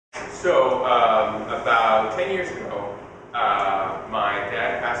So, about 10 years ago, my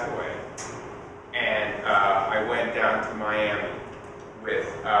dad passed away, and I went down to Miami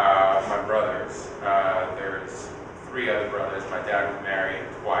with my brothers. There's 3 other brothers. My dad was married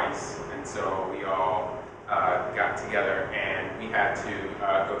twice, and so we all got together, and we had to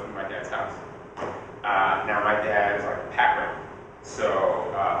go through my dad's house. Now, my dad is like a pack rat,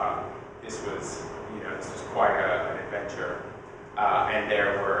 so this was quite an adventure. And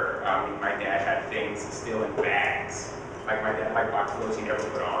there were, my dad had things still in bags. Like my dad had box clothes he never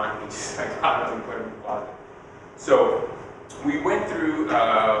put on. He just got them and put them in the closet. So we went through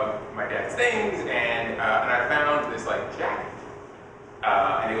my dad's things, and I found this jacket.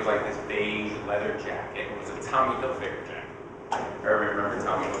 And it was like this beige leather jacket. It was a Tommy Hilfiger jacket. Everybody remember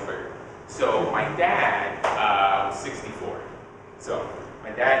Tommy Hilfiger? So my dad was 64. So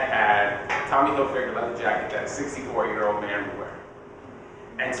my dad had Tommy Hilfiger leather jacket that a 64-year-old man would wear.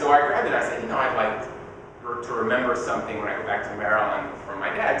 And so I grabbed it. I said, I'd like to remember something when I go back to Maryland from my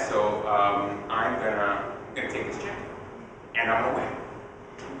dad. So I'm gonna take this jacket, and I'm gonna wear it.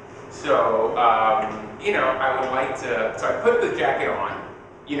 So I would like to. So I put the jacket on,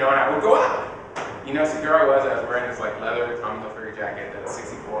 and I would go out. So here I was wearing this leather Tommy Hilfiger jacket that a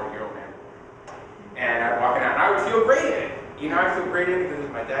 64-year-old man wore. And I'd walk out, and I would feel great in it. I'd feel great in it because it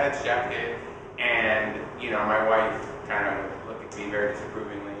was my dad's jacket, and my wife kind of would look at me very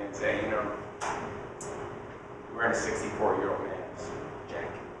disapprovingly and say, you're wearing a 64-year-old man's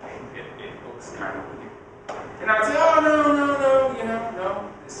jacket. It looks kind of weird. And I'd say, oh, no,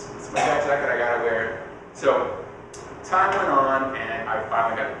 this is my dad's jacket, I gotta wear it. So time went on, and I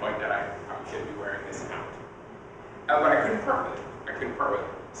finally got to the point that I probably should be wearing this out. But I couldn't part with it.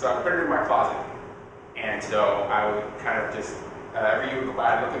 So I put it in my closet. And so I would kind of just, every year would go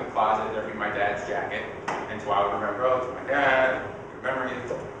by, I'd look in the closet, there'd be my dad's jacket. And so I would remember, oh, it's my dad, remember it.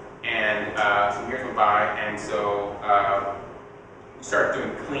 And some years went by, and so we started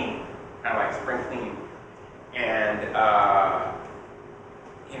doing cleaning, kind of like spring cleaning. And,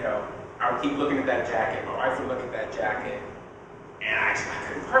 I would keep looking at that jacket, my wife would look at that jacket, and I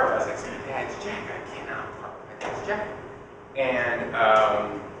couldn't part with it. I was like, it's my dad's jacket, I cannot part with my dad's jacket. And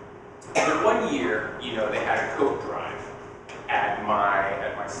but one year, they had a coat drive at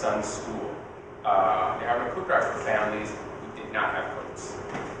my son's school. They had a coat drive for families who did not have coats.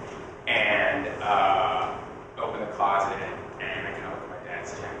 And opened the closet, and I kind of looked at my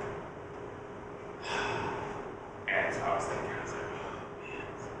dad's jacket. And so I was thinking,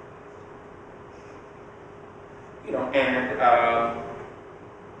 oh man.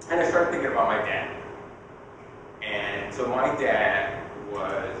 And I started thinking about my dad. And so my dad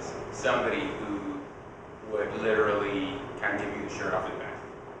was somebody who would literally kind of give you the shirt off his back.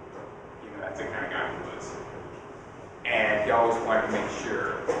 That's the kind of guy he was. And he always wanted to make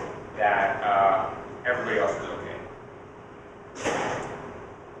sure that everybody else was okay.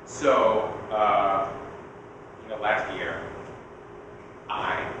 So, last year,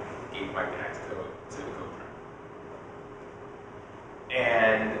 I gave my dad's coat to the coat drive.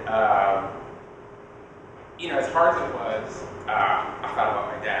 And, as hard as it was, I thought about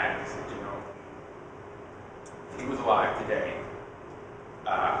my dad and said, if he was alive today,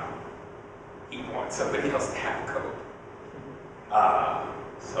 he'd want somebody else to have a coat.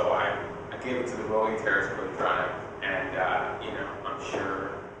 So I gave it to the Rolling Terrace Coat Drive, and I'm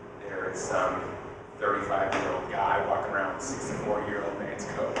sure there is some 35-year-old guy walking around with a 64-year-old man's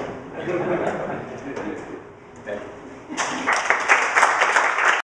coat. Thank you.